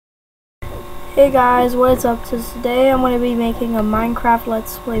Hey guys, what's up? Today I'm going to be making a Minecraft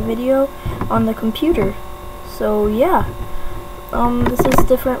Let's Play video on the computer. So yeah, this is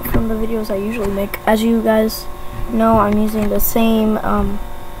different from the videos I usually make. As you guys know, I'm using the same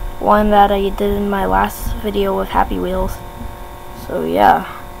one that I did in my last video with Happy Wheels. So yeah,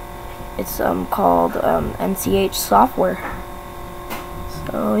 it's called NCH Software.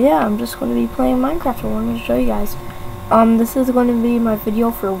 So yeah, I'm just going to be playing Minecraft. I wanted to show you guys. This is going to be my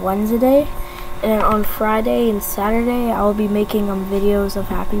video for Wednesday. And on Friday and Saturday, I'll be making videos of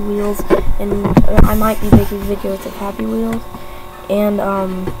Happy Wheels, and I might be making videos of Happy Wheels, and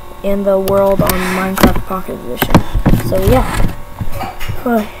the world on Minecraft Pocket Edition. So yeah,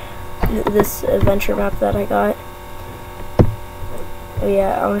 this adventure map that I got. Oh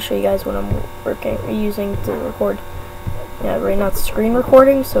yeah, I want to show you guys what I'm using to record. Yeah, right now it's screen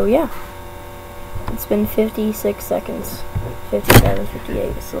recording. So yeah, it's been 56 seconds, 57,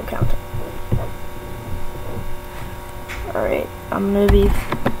 58, it's still counting. Alright, I'm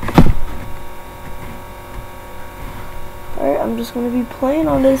just gonna be playing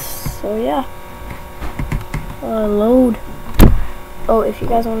on this, so yeah. Load. Oh, if you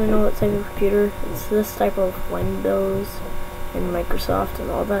guys want to know what type of computer, it's this type of Windows and Microsoft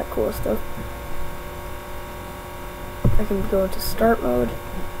and all that cool stuff. I can go into start mode,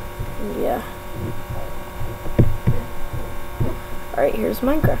 and yeah. Alright, here's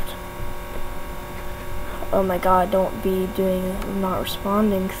Minecraft. Oh my god, don't be doing a not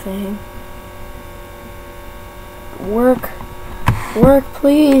responding thing. Work,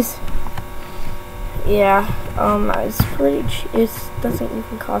 please. Yeah, it's pretty cheap. It doesn't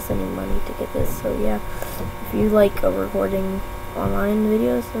even cost any money to get this, so yeah. If you like recording online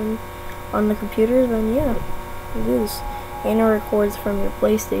videos and on the computer, then yeah, do this. And it records from your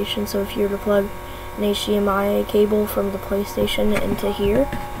PlayStation, so if you were to plug an HDMI cable from the PlayStation into here,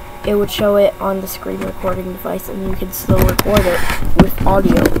 it would show it on the screen recording device, and you can still record it with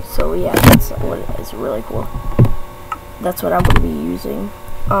audio. So yeah, that's what is really cool. That's what I'm going to be using.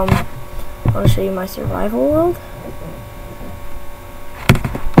 I want to show you my survival world.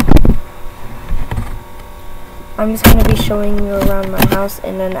 I'm just going to be showing you around my house,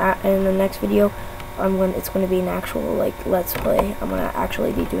 and then in the next video, it's going to be an actual Let's Play. I'm going to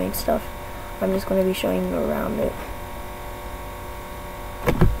actually be doing stuff. I'm just going to be showing you around it.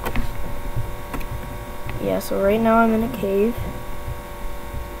 Yeah, so right now I'm in a cave.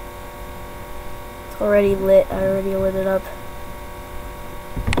 It's already lit. I already lit it up.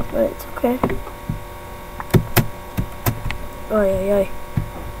 But it's okay. Oh, yeah.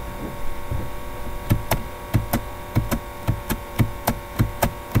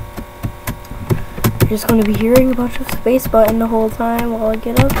 You're just going to be hearing a bunch of space button the whole time while I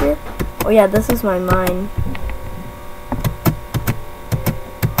get up here. Oh yeah, this is my mine.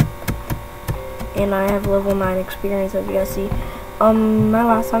 And I have level 9 experience, as you guys see. My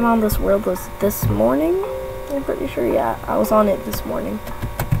last time on this world was this morning. I'm pretty sure, yeah, I was on it this morning.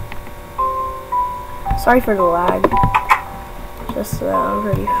 Sorry for the lag. Just I'm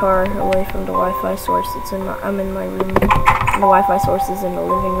pretty far away from the Wi-Fi source. I'm in my room, and the Wi-Fi source is in the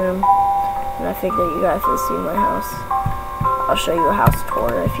living room. And I figured you guys would see my house. I'll show you a house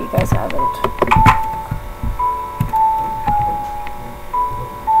tour if you guys haven't.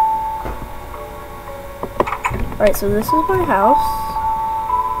 Alright, so this is my house.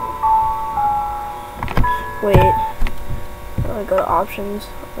 Wait. Let me go to options.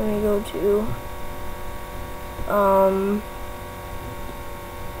 Let me go to I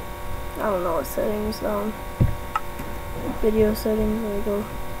don't know what settings, video settings. Let me go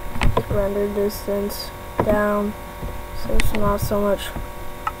to render distance down, so it's not so much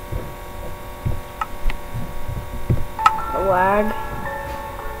a lag.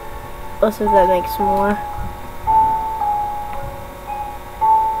 Let's see if that makes more.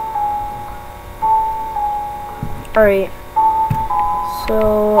 Alright,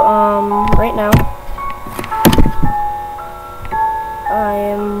 so right now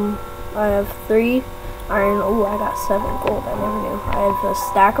I have 3 iron. Oh, I got 7 gold. I never knew. I have a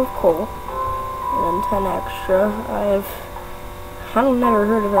stack of coal and then 10 extra. I never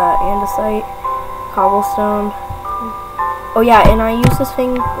heard of that. Andesite, cobblestone. Oh yeah, and I use this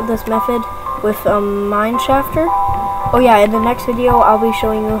method with Mineshafter. Oh yeah, in the next video I'll be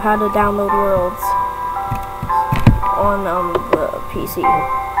showing you how to download worlds on the PC.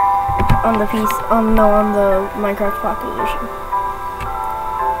 On the Minecraft Pocket Edition.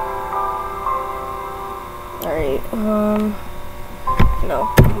 Alright,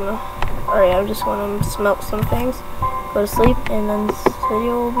 alright, I'm just gonna smelt some things, go to sleep, and then this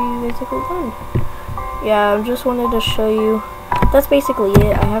video will be basically done. Yeah, I just wanted to show you that's basically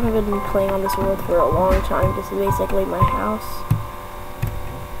it. I haven't been playing on this world for a long time. This is basically my house.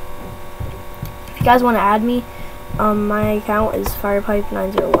 If you guys want to add me, my account is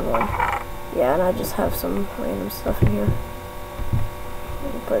firepipe9011. Yeah, and I just have some random stuff in here.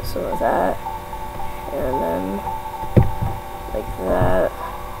 Put some of that, and then like that,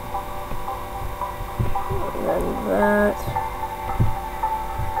 and then that,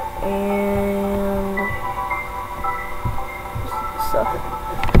 and stuff.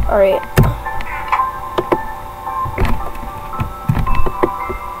 Alright.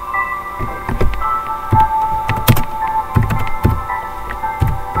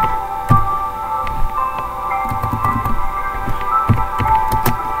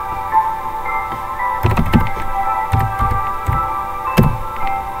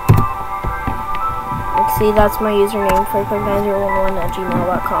 See, that's my username,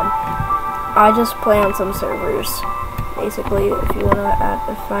 firepipe9011@gmail.com. I just play on some servers, basically, if you want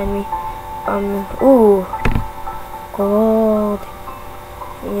to find me. Ooh, gold.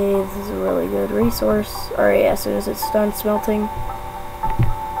 Yeah, this is a really good resource. Alright, as soon as it's done smelting.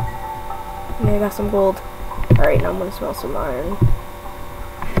 Yeah, I got some gold. Alright, now I'm gonna smelt some iron.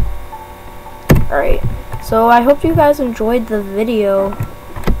 Alright, so I hope you guys enjoyed the video.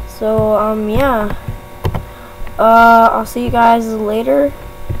 So, yeah. I'll see you guys later,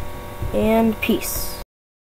 and peace.